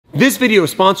This video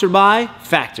is sponsored by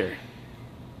Factor.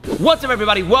 What's up,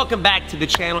 everybody? Welcome back to the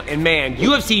channel. And man,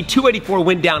 UFC 284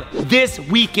 went down this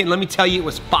weekend. Let me tell you, it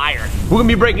was fire. We're gonna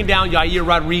be breaking down Yair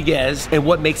Rodriguez and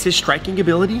what makes his striking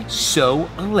ability so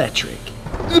electric.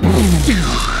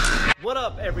 What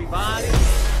up, everybody?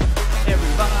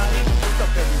 Everybody, what's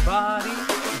up, everybody?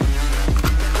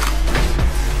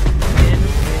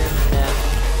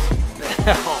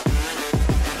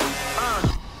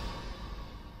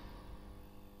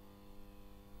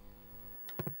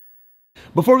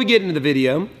 Before we get into the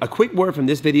video, a quick word from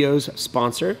this video's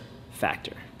sponsor,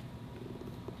 Factor.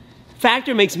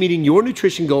 Factor makes meeting your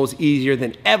nutrition goals easier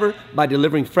than ever by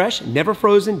delivering fresh, never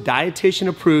frozen,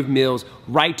 dietitian-approved meals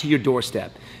right to your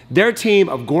doorstep. Their team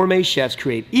of gourmet chefs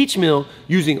create each meal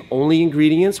using only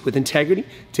ingredients with integrity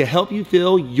to help you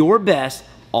feel your best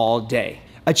all day.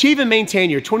 Achieve and maintain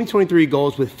your 2023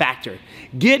 goals with Factor.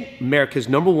 Get America's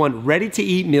 #1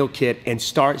 ready-to-eat meal kit and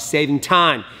start saving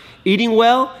time, eating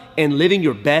well, and living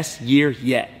your best year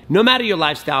yet. No matter your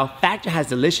lifestyle, Factor has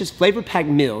delicious flavor-packed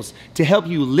meals to help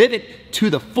you live it to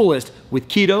the fullest with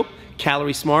keto,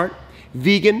 calorie smart,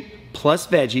 vegan plus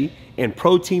veggie, and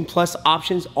protein plus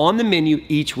options on the menu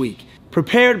each week.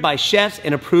 Prepared by chefs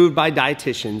and approved by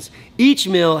dietitians, each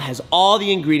meal has all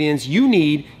the ingredients you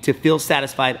need to feel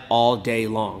satisfied all day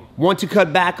long. Want to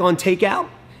cut back on takeout?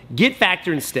 Get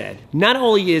Factor instead. Not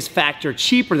only is Factor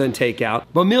cheaper than takeout,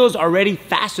 but meals are ready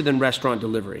faster than restaurant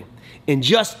delivery in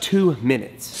just 2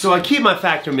 minutes. So I keep my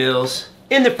Factor meals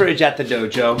in the fridge at the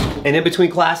dojo, and in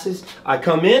between classes, I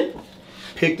come in,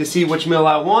 pick to see which meal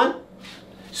I want.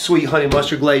 Sweet honey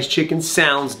mustard glazed chicken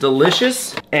sounds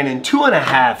delicious. And in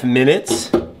 2.5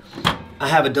 minutes, I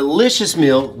have a delicious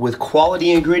meal with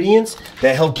quality ingredients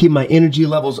that help keep my energy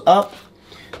levels up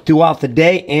throughout the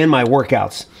day and my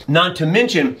workouts. Not to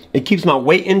mention, it keeps my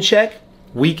weight in check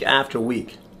week after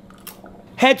week.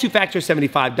 Head to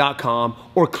factor75.com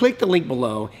or click the link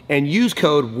below and use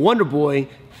code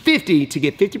Wonderboy50 to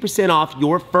get 50% off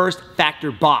your first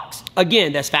Factor box.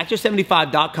 Again, that's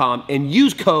factor75.com and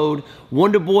use code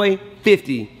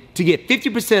Wonderboy50 to get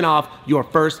 50% off your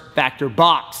first Factor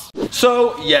box.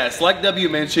 So yes, like W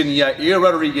mentioned, Yair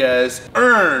Rodriguez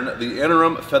earned the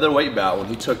interim featherweight bout when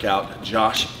he took out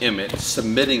Josh Emmett,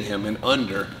 submitting him in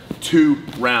under 2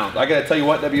 rounds. I gotta tell you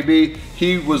what, WB,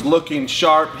 he was looking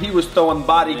sharp. He was throwing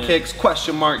body kicks,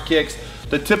 question mark kicks,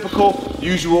 the typical,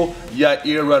 usual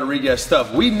Yair Rodriguez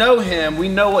stuff. We know him, we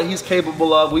know what he's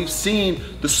capable of. We've seen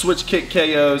the switch kick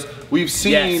KOs. We've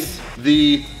seen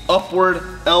the upward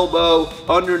elbow,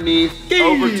 underneath,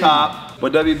 over top.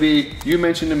 But WB, you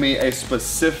mentioned to me a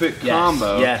specific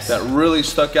combo that really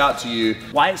stuck out to you.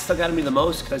 Why it stuck out to me the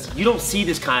most? Because you don't see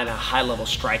this kind of high-level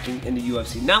striking in the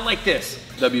UFC. Not like this.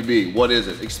 WB, what is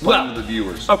it? Explain to the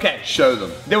viewers. Okay. Show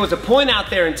them. There was a point out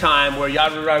there in time where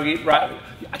Yair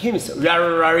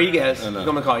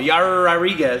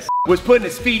Rodriguez was putting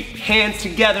his feet, hands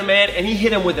together, man, and he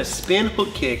hit him with a spin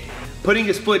hook kick, putting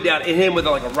his foot down, and hit him with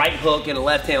like a right hook and a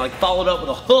left hand, like followed up with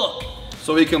a hook.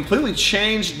 So he completely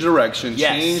changed direction,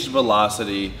 changed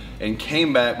velocity, and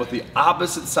came back with the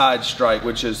opposite side strike,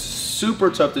 which is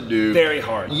super tough to do. Very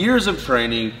hard. Years of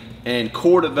training and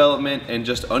core development and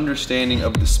just understanding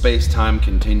of the space-time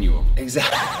continuum.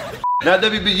 Exactly. Now,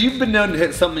 WB, you've been known to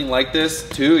hit something like this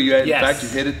too. You had, in fact, you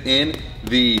hit it in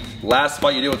the last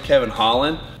fight you did with Kevin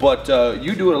Holland, but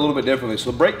you do it a little bit differently.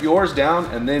 So break yours down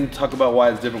and then talk about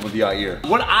why it's different with Yair.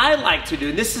 What I like to do,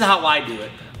 and this is how I do it,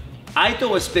 I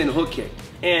throw a spin hook kick.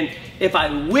 And if I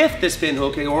whiff the spin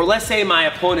hook kick, or let's say my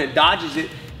opponent dodges it,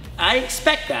 I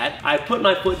expect that. I put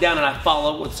my foot down and I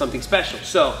follow with something special.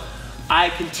 So I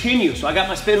continue. So I got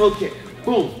my spin hook kick.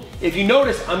 Boom. If you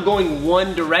notice, I'm going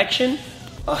one direction.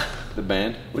 The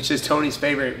band? Which is Tony's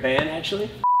favorite band,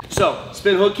 actually. So,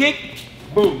 spin hook kick,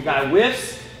 boom, the guy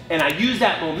whiffs, and I use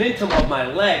that momentum of my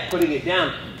leg, putting it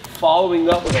down, following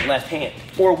up with a left hand,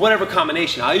 or whatever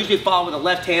combination. I usually follow with a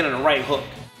left hand and a right hook.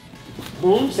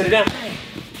 Boom, set it down, bang,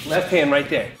 left hand right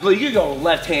there. Well, you can go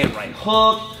left hand, right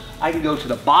hook. I can go to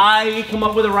the body, come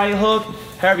up with a right hook,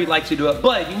 however you'd like to do it.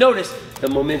 But if you notice, the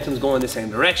momentum's going the same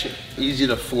direction. Easy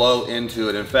to flow into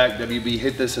it. In fact, WB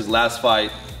hit this his last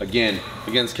fight, again,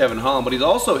 against Kevin Holland, but he's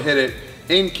also hit it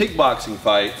in kickboxing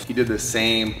fights. He did the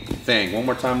same thing. One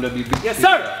more time, WB. Yes,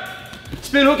 sir.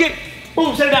 Spin hook kick,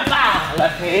 boom, set it down,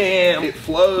 left hand. It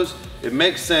flows, it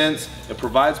makes sense, it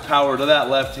provides power to that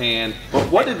left hand. But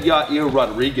what did Yair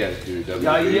Rodriguez do, WB?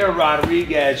 Yair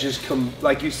Rodriguez just,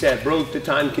 like you said, broke the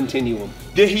time continuum.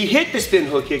 He hit the spin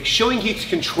hook kick, showing his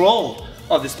control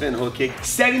of the spin hook kick,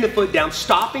 setting the foot down,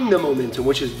 stopping the momentum,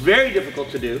 which is very difficult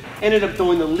to do. Ended up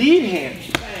throwing the lead hand,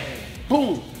 bang,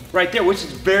 boom, right there, which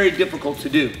is very difficult to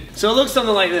do. So it looks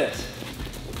something like this.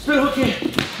 Spin hook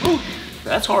kick. Ooh,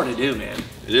 that's hard to do, man.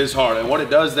 It is hard, and what it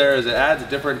does there is it adds a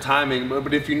different timing,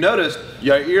 but if you notice,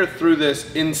 Yair threw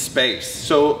this in space.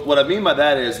 So what I mean by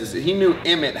that is that he knew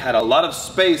Emmett had a lot of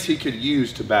space he could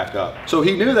use to back up. So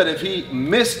he knew that if he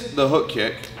missed the hook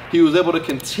kick, he was able to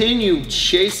continue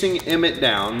chasing Emmett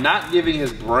down, not giving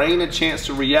his brain a chance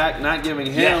to react, not giving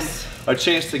him a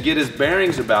chance to get his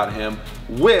bearings about him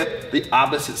with the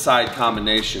opposite side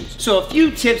combinations. So a few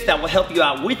tips that will help you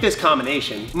out with this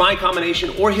combination, my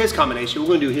combination or his combination, we're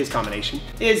gonna do his combination,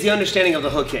 is the understanding of the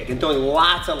hook kick and throwing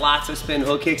lots and lots of spin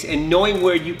hook kicks and knowing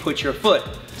where you put your foot.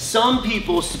 Some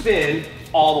people spin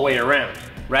all the way around,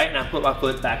 right? And I put my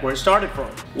foot back where it started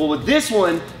from. Well, with this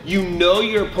one, you know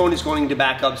your opponent's going to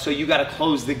back up, so you gotta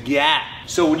close the gap.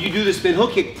 So when you do the spin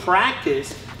hook kick,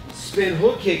 practice spin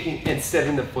hook kicking and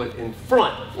setting the foot in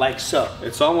front, like so.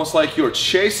 It's almost like you're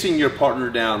chasing your partner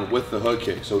down with the hook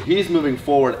kick. So he's moving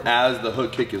forward as the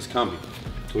hook kick is coming.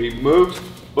 So he moves,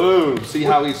 boom. See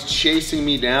how he's chasing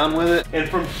me down with it? And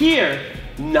from here,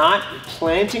 not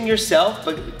planting yourself,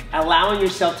 but allowing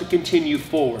yourself to continue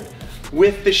forward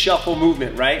with the shuffle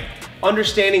movement, right?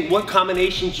 Understanding what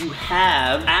combinations you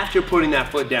have after putting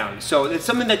that foot down. So it's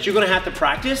something that you're gonna have to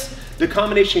practice. The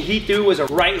combination he threw was a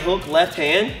right hook, left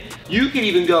hand. You can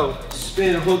even go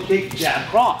spin, hook kick, jab,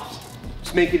 cross.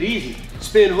 Just make it easy.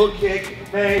 Spin, hook kick,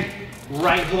 bang,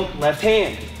 right hook, left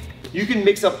hand. You can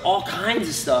mix up all kinds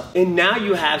of stuff, and now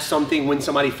you have something when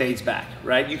somebody fades back,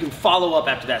 right? You can follow up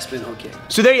after that spin hook kick.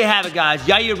 So there you have it, guys.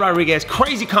 Yair Rodriguez,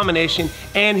 crazy combination,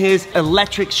 and his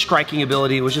electric striking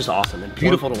ability was just awesome and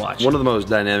beautiful to watch. One of the most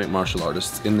dynamic martial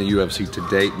artists in the UFC to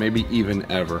date, maybe even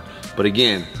ever. But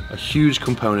again, a huge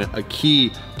component, a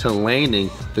key to landing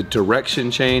the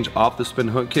direction change off the spin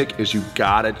hook kick is you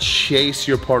gotta chase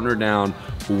your partner down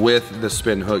with the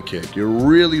spin hook kick. You're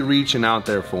really reaching out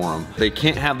there for them. They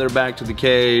can't have their back to the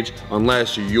cage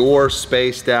unless you're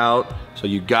spaced out. So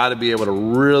you gotta be able to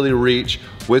really reach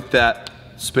with that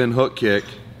spin hook kick.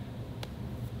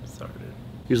 Sorry, dude.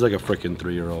 He's like a freaking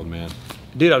 3-year-old, man.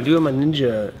 Dude, I'm doing my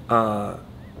ninja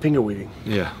finger weaving.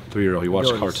 Yeah, 3-year-old, he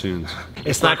watched cartoons.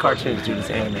 It's not cartoons, dude, it's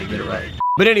anime, get it right.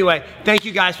 But anyway, thank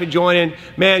you guys for joining.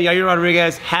 Man, Yair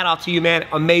Rodriguez, hat off to you, man.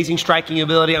 Amazing striking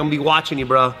ability. I'm gonna be watching you,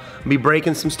 bro. I'm gonna be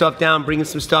breaking some stuff down, bringing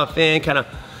some stuff in, kind of,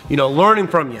 you know, learning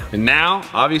from you. And now,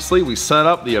 obviously, we set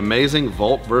up the amazing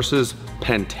Volt versus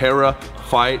Pantera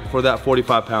fight for that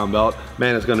 45-pound belt.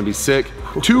 Man, it's gonna be sick.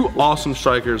 Two awesome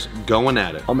strikers going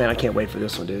at it. Oh man, I can't wait for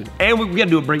this one, dude. And we gotta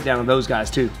do a breakdown of those guys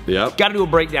too. Yep. Gotta do a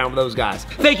breakdown of those guys.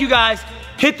 Thank you guys.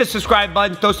 Hit the subscribe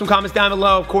button, throw some comments down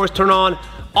below. Of course, turn on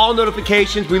all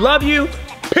notifications. We love you.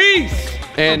 Peace.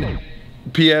 And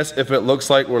P.S. if it looks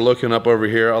like we're looking up over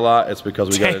here a lot, it's because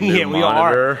we got a new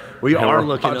monitor. We are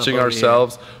looking watching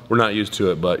ourselves. We're not used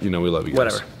to it, but you know, we love you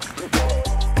guys. Whatever.